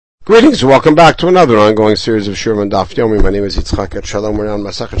Greetings and welcome back to another ongoing series of Shiurim and Daf Yomi. My name is Yitzchak Etshalom. We're on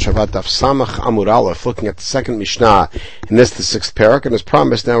Masachet Shabbat Daf Samach Amud Aleph, looking at the second Mishnah in this, the sixth parak. And as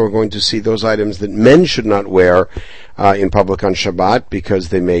promised, now we're going to see those items that men should not wear in public on Shabbat because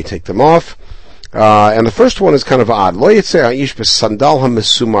they may take them off. And the first one is kind of odd. Lo yitzeh ha'ish b'sandal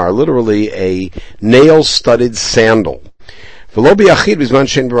ha'mesumar, literally a nail-studded sandal. V'lo b'yachid b'zman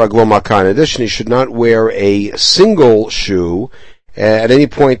she'en b'raglo makan. In addition, he should not wear a single shoe at any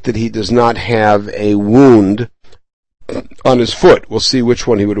point that he does not have a wound on his foot. We'll see which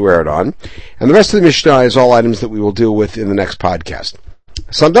one he would wear it on. And the rest of the Mishnah is all items that we will deal with in the next podcast.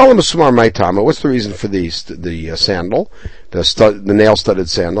 Sandal Masumar Maitama, what's the reason for the sandal, the nail-studded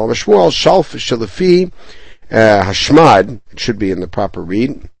sandal? Mishmuel Shalf Shalafi Hashmad, it should be in the proper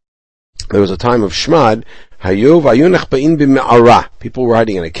read. There was a time of Shmad. People were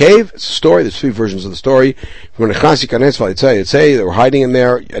hiding in a cave. It's a story. There's three versions of the story. They were hiding in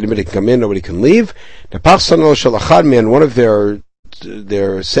there. Anybody can come in. Nobody can leave. One of their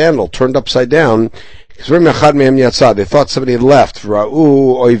sandal turned upside down. They thought somebody had left.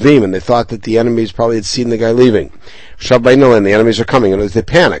 And they thought that the enemies probably had seen the guy leaving. And the enemies are coming. And they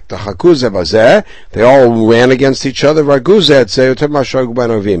panicked. They all ran against each other. And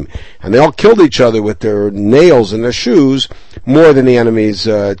they all killed each other with their nails in their shoes more than the enemies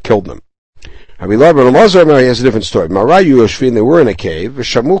killed them. Rabbi Elazar has a different story. They were in a cave. They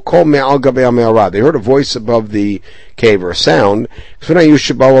heard a voice above the cave, or a sound. They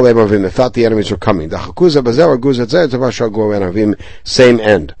thought the enemies were coming. Same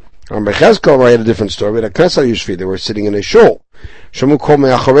end. Rabbi Chazkel had a different story. They were sitting in a shul. They heard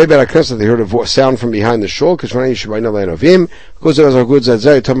a sound from behind the shul.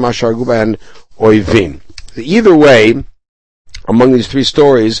 Either way, among these three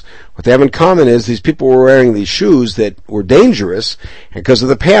stories, what they have in common is these people were wearing these shoes that were dangerous, and because of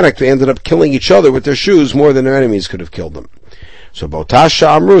the panic, they ended up killing each other with their shoes more than their enemies could have killed them. So Botasha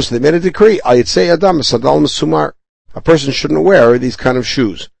Amrus, they made a decree, a person shouldn't wear these kind of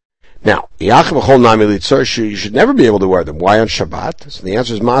shoes. Now, you should never be able to wear them. Why on Shabbat? So the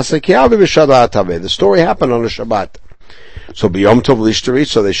answer is the story happened on a Shabbat. So B'Yom Tov Lishtari,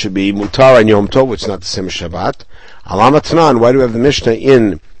 so they should be Mutar on Yom Tov, which is not the same as Shabbat. Alama Tanan, why do we have the Mishnah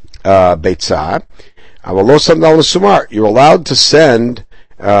in Beitzah? You're allowed to send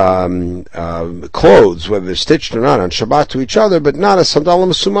clothes, whether they're stitched or not, on Shabbat to each other, but not a sandal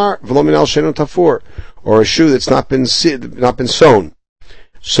masumar, v'lo minal she'eino tafur, or a shoe that's not been sewn.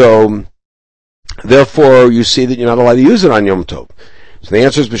 So, therefore, you see that you're not allowed to use it on Yom Tov. So the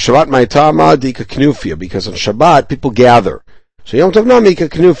answer is b'Shabbat ma'itama dika knufia, because on Shabbat people gather. So Yom Tov Namika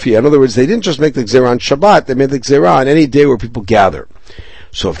Knufia. In other words, they didn't just make the Gzerah on Shabbat, they made the Gzerah on any day where people gather.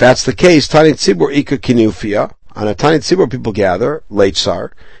 So if that's the case, Tani Tzibur Ika Knufia, on a Tani Tzibur people gather, late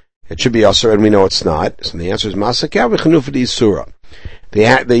Sar, it should be Asur, and we know it's not. So the answer is Masakav Knufadi Surah.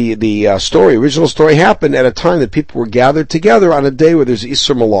 The original story happened at a time that people were gathered together on a day where there's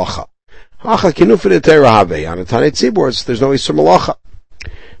Isur Malacha. Hacha Knufadi Teirahave. On a Tani Tzibur, there's no Isur Malacha.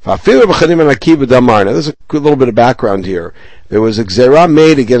 Now, there's a good little bit of background here. There was a gzerah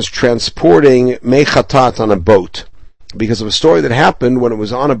made against transporting mechatat on a boat because of a story that happened when it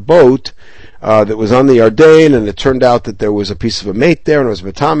was on a boat that was on the Yarden, and it turned out that there was a piece of a mate there, and it was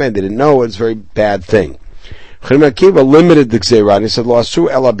matame, and they didn't know it. Was a very bad thing. Chaim Akiva limited the gzerah, and he said, "Lo asu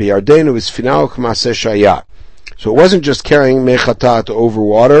ela biyarden u'isfinau k'maseh shaya." So it wasn't just carrying mechatat over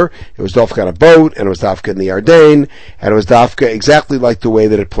water, it was dafka on a boat, and it was dafka in the Yarden, and it was dafka exactly like the way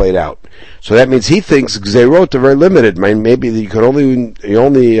that it played out. So that means he thinks gzerot are very limited. Maybe you're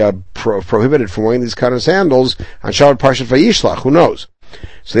only prohibited from wearing these kind of sandals on Shabbat Parshat Vayishlach, who knows?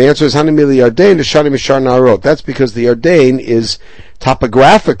 So the answer is Hanimili Yarden to Shani Mishar Narot. That's because the Yarden is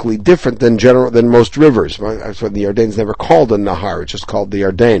topographically different than most rivers. That's why the Yarden is never called a Nahar, it's just called the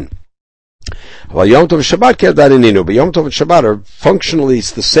Yarden. Well, Yom Tov and Shabbat ke'adaninu, but Yom Tov and Shabbat are functionally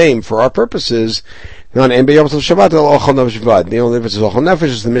the same for our purposes. The only difference is Ochel Nefesh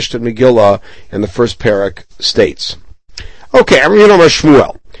is the Mishnah Megillah in the first parak states. Okay,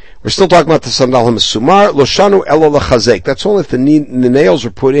 Shmuel. We're still talking about the sandal hamesumar. Loshanu elo lachazek. That's only if the nails are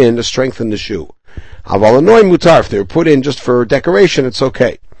put in to strengthen the shoe. Aval anoi mutar. If they were put in just for decoration, it's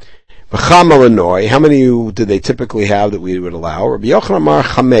okay. How many did they typically have that we would allow? Rabbi Yochanan Amar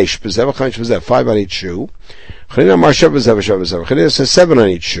Chamesh, 5 on each shoe. Chanina Amar Sheva Chanina says 7 on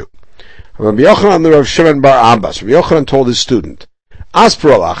each shoe. Rabbi Yochanan the Rav Shimon Bar Abbas. Rabbi Yochanan told his student,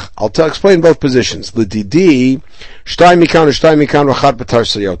 Asprolach, I'll explain both positions. L'didi, Shtay Mikan V'chat B'tar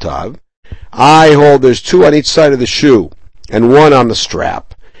Sayotav. I hold there's 2 on each side of the shoe, and 1 on the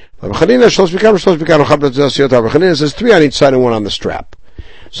strap. Rabbi Chanina says 3 on each side and 1 on the strap.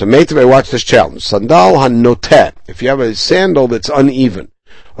 So Meitavei, watch this challenge. Sandal hanoteh. If you have a sandal that's uneven.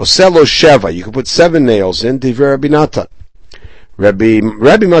 Oselo sheva. You can put 7 nails in. Divrei Rabbi Natan. Rabbi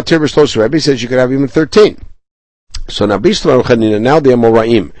Matir B'Shlosh. Rabbi says you could have even 13. So now Bishlam Chanina, now the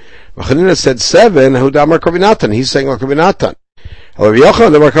Amoraim. Chanina said 7. Hudamar Rabbi Natan. He's saying like Rabbi Natan. Rabbi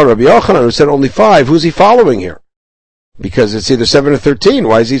Yochanan, who said only 5. Who's he following here? Because it's either 7 or 13.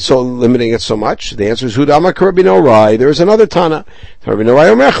 Why is he so limiting it so much? The answer is Hudama Rabbi Norai. There is another Tana. Rabbi Norai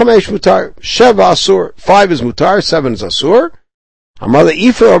Omer Chamesh Mutar. Sheva Asur. 5 is Mutar. 7 is Asur. Amala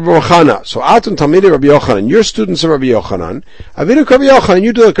Ifa Rabbi Yochanan. So Atun Talmidei Rabbi Yochanan. You're students of Rabbi Yochanan. Avidu Rabbi Yochanan.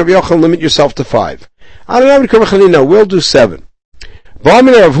 You do like Rabbi Yochanan. Limit yourself to 5. I don't know. No, we'll do 7.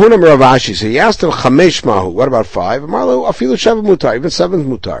 Ba'amina Rav Huna Rav Ashi. So he asked him Chamesh Mahu. What about 5? Amarlo Afilu Sheva Mutar. Even 7 is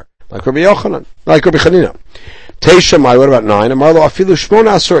Mutar. Like Rabbi Yochanan. Like Rabbi Chanina. Teishamai, what about 9? Amarlo afilu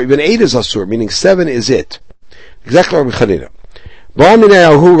shmona asur, even 8 is asur, meaning 7 is it. Exactly Rabbi Chanina.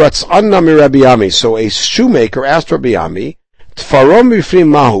 Ba'aminayahu ratz'anna mi Rabbi Ami. So a shoemaker asked Rabbi Ami, Tfarom b'frim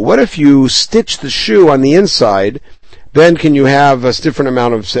mahu. What if you stitch the shoe on the inside, then can you have a different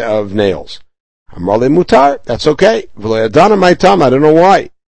amount of nails? Amarle mutar, that's okay. V'lo yadana maitam, I don't know why.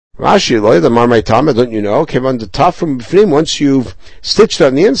 Rashi, lo yadamar maitam, don't you know? Came on the top from b'frim, once you've stitched it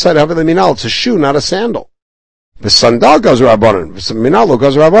on the inside, it's a shoe, not a sandal. The sandal goes rabbanon. The minal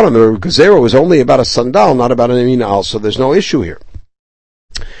goes rabbanon. The gezerah was only about a sandal, not about an minal, so there's no issue here.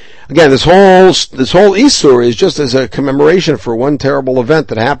 Again, this whole isur is just as a commemoration for one terrible event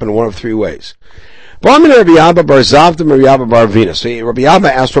that happened one of 3 ways. Rabbi Abba bar Zavdim, Rabbi Abba bar Vina. So Rabbi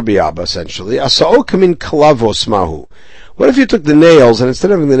Abba asked Rabbi Abba essentially, Asa'o kamin kalavos mahu. What if you took the nails and instead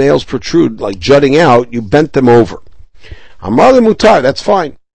of having the nails protrude like jutting out, you bent them over? Amar le mutar, that's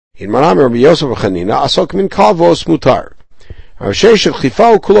fine. In Maram Rabbi Yosef Chanina, asok min kalvos mutar. Let's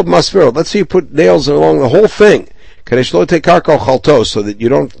say you put nails along the whole thing, so that you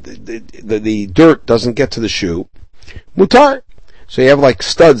don't, the dirt doesn't get to the shoe. Mutar. So you have like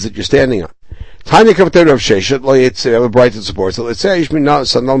studs that you're standing on. Tanya Kavater of Sheshet, it's a bright that supports it. Let's say you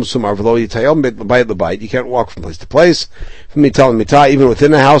can't walk from place to place. Even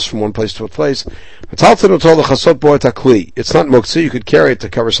within the house, from one place to a place. It's not muktzah, you could carry it to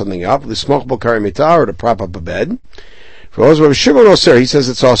cover something up, or to prop up a bed. For those Rabbi Shimon Oser, he says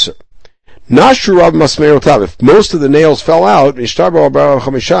it's also. If most of the nails fell out,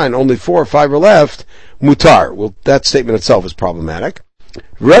 and only 4 or 5 are left, mutar. Well, that statement itself is problematic.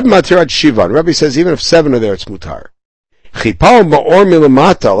 Reb Matirat Shivan. Rebbe says even if 7 are there, it's mutar.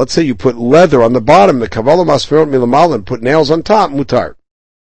 Let's say you put leather on the bottom, and put nails on top, mutar.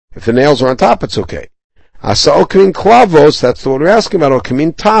 If the nails are on top, it's okay. Asa okamin klavos, that's the one we're asking about,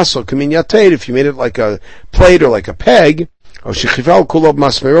 okamin tas, okamin yated, if you made it like a plate or like a peg, or you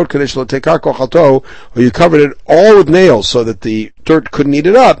covered it all with nails so that the dirt couldn't eat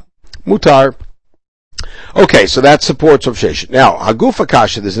it up, mutar. Okay, so that supports Rav Sheshet. Now, Hagufa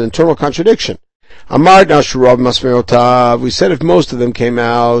Kasha, there's an internal contradiction. Amar Nashurav Masmerotav, we said if most of them came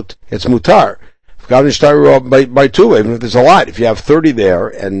out, it's mutar. By 2, even if there's a lot. If you have 30 there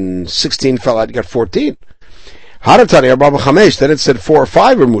and 16 fell out, you got 14. Haratani Abba Chamesh, then it said 4 or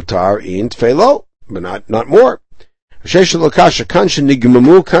 5 are mutar, in tfelo, but not more. Sheshet Lokasha, Kansha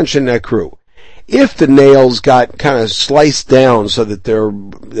Nigmamu, Kansha Nekru. If the nails got kind of sliced down so that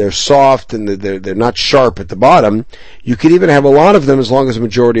they're soft and they're not sharp at the bottom, you could even have a lot of them as long as the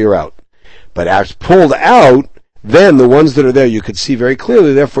majority are out. But as pulled out, then the ones that are there you could see very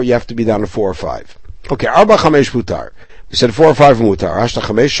clearly, therefore you have to be down to 4 or 5. Okay, Arba Chamesh Mutar. We said 4 or 5 are Mutar. Ashta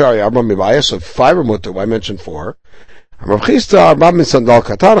Chamesh Shari Arba Mibaya, so 5 are Mutar. Why mention 4? Rav Chisda Arba Min Sandal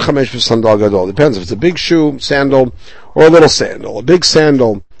Katar Chamesh Sandal Gadol. Depends if it's a big shoe, sandal, or a little sandal. A big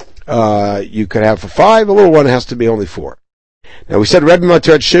sandal, you could have for 5, a little one has to be only 4. Now we said Rebbe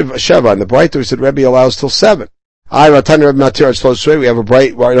Matir at Sheva, and the Breita we said Rebbe allows till 7. I Ratan Rebbe Matir at Shlosh. We have a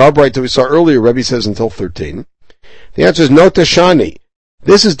bright, in our Breita we saw earlier, Rebbe says until 13. The answer is Nota Shani.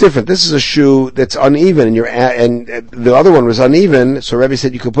 This is different. This is a shoe that's uneven, and the other one was uneven, so Rebbe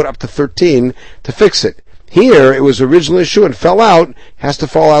said you could put up to 13 to fix it. Here, it was originally a shoe and fell out, has to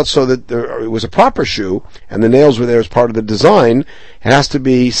fall out so that it was a proper shoe, and the nails were there as part of the design. It has to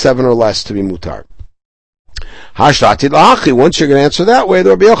be 7 or less to be mutar. Hashtati la'achi, once you're going to answer that way,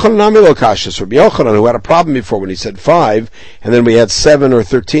 the Rabbi Yochanan Amilo Kashas. Rabbi Yochanan, who had a problem before when he said 5, and then we had 7 or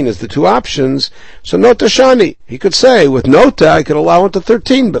 13 as the 2 options, so Nota Shani. He could say, with Nota, I could allow it to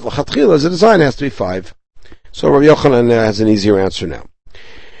 13, but L'chatchila, as a design, has to be 5. So Rabbi Yochanan has an easier answer now.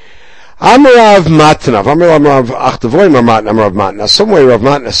 Amarav Matna, Amarav Achtavoim Amarav Matna. Some way Rav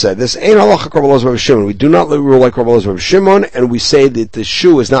Matna said this, Ein halacha Rabbi Elazar Shimon. We do not rule like Rabbi Elazar Shimon, and we say that the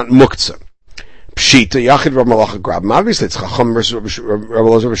shoe is not muktzah. Pshita, Yachid Rav Malacha Grabim. Obviously, it's Chacham versus Rabbi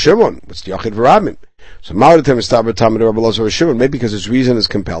Elazar Shimon. What's the Yachid Rabim? So, Ma'odatem is Taber Tamid Rabbi Elazar Shimon. Maybe because his reason is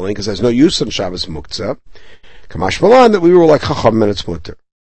compelling, because there's no use on Shabbos Muktzah. Kamash Malan, that we were like Chacham and it's Mutter.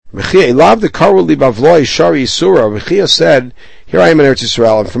 Mechia, Elav the Karul Li Bavloi Shari Yisura. Mechia said, here I am in Eretz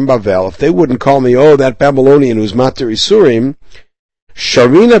Yisrael, I'm from Bavel. If they wouldn't call me, that Babylonian who's Mater Yisurim,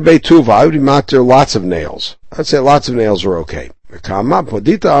 Sharina Beituva, I would be Mater lots of nails. I'd say lots of nails are okay.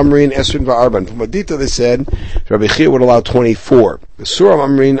 Podita Amrin Esrin Va'arban. From Podita they said Rabbi Chia would allow 24. The Surah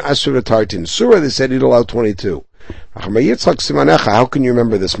Amrin Esrin Tartin. Surah they said he'd allow 22. How can you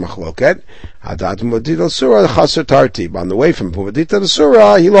remember this machloket? Hadat Podita Surah Chaser Tarti. On the way from Podita to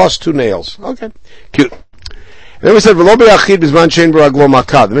Surah, he lost 2 nails. Okay, cute. Then we said V'lo be'achid b'zman shein b'raglo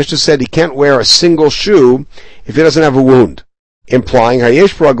makah. The Mishnah said he can't wear a single shoe if he doesn't have a wound, implying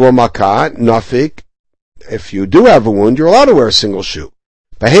Hayesh b'raglo makah nafik. If you do have a wound, you're allowed to wear a single shoe.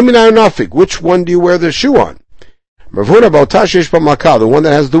 Which one do you wear the shoe on? The one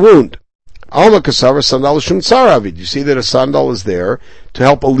that has the wound. You see that a sandal is there to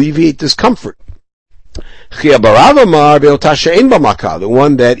help alleviate discomfort. The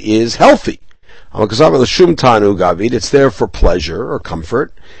one that is healthy. It's there for pleasure or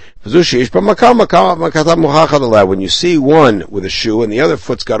comfort. When you see one with a shoe and the other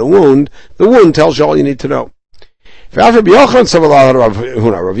foot's got a wound, the wound tells you all you need to know. Rav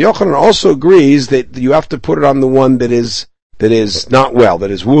Yochanan also agrees that you have to put it on the one that is not well, that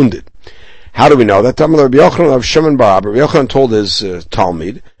is wounded. How do we know that? Rabbi Yochanan told his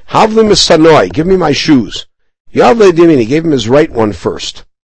Talmud, give me my shoes. He gave him his right one first.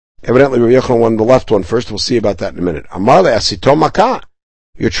 Evidently Rabbi Yochanan wanted the left one first. We'll see about that in a minute.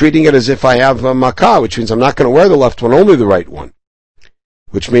 You're treating it as if I have a makah, which means I'm not going to wear the left one, only the right one.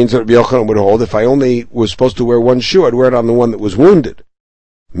 Which means that Rabbi Yochanan would hold, if I only was supposed to wear one shoe, I'd wear it on the one that was wounded.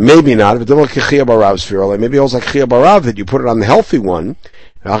 Maybe not. Maybe it holds like Chia Barav, that you put it on the healthy one.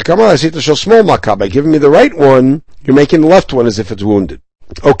 By giving me the right one, you're making the left one as if it's wounded.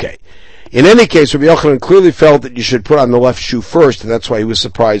 Okay. In any case, Rabbi Yochanan clearly felt that you should put on the left shoe first, and that's why he was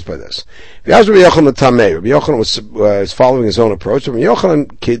surprised by this. Rabbi Yochanan was following his own approach. Rabbi Yochanan,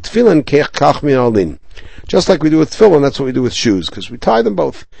 just like we do with tefillin, that's what we do with shoes, because we tie them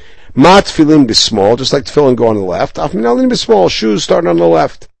both. Ma tefillin be small, just like tefillin go on the left. Af minalin be small, shoes starting on the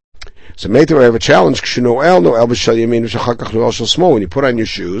left. So later I have a challenge. When you put on your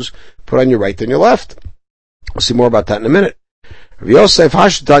shoes, put on your right, then your left. We'll see more about that in a minute. Rabbi Yosef so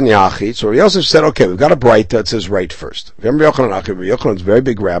Rabbi Yosef said, okay, we've got a bright that says right first. Rabbi Yochanan's very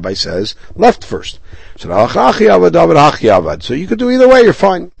big rabbi says left first. So you could do either way, you're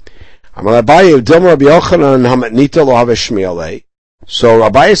fine. So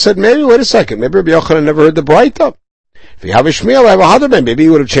Rabbi said, maybe, wait a second, maybe Rabbi Yochanan never heard the Braita. If you have a Shmiel, I have a Hadar, maybe he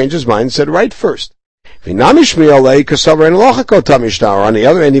would have changed his mind and said right first. On the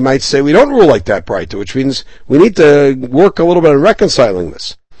other end, he might say, we don't rule like that, Braita, which means we need to work a little bit on reconciling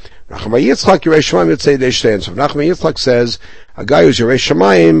this. Nachman Yitzchak would say they stand. So Nachman Yitzchak says, a guy who's Yerei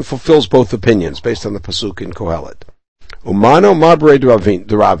Shamayim fulfills both opinions, based on the Pasuk in Kohelet. Umano Mabre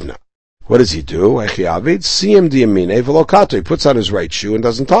Ravna. What does he do? He puts on his right shoe and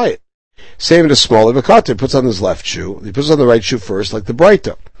doesn't tie it. Same to small Evakato, he puts on his left shoe. He puts on the right shoe first, like the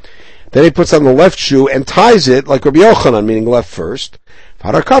Braita. Then he puts on the left shoe and ties it, like Rabbi Yochanan, meaning left first.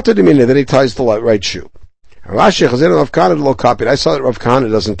 Then he ties the right shoe. I saw that Rav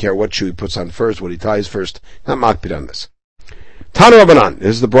Kahana doesn't care what shoe he puts on first, what he ties first. Not makpid on this. Tana Rabbanan.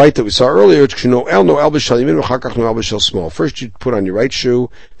 This is the bright that we saw earlier. First you put on your right shoe,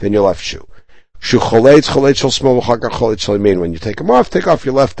 then your left shoe. When you take them off, take off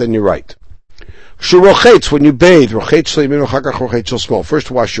your left, then your right. When you bathe, first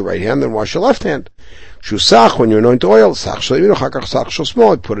wash your right hand, then wash your left hand. When you anoint oil, put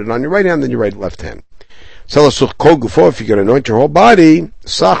it on your right hand, then your left hand. If you're going to anoint your whole body,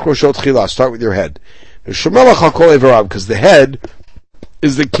 start with your head. Because the head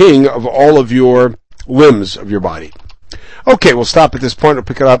is the king of all of your limbs of your body. Okay, we'll stop at this point. We'll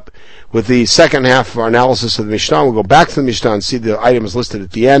pick it up with the second half of our analysis of the Mishnah. We'll go back to the Mishnah and see the items listed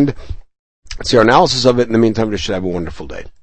at the end. See our analysis of it. In the meantime, we should have a wonderful day.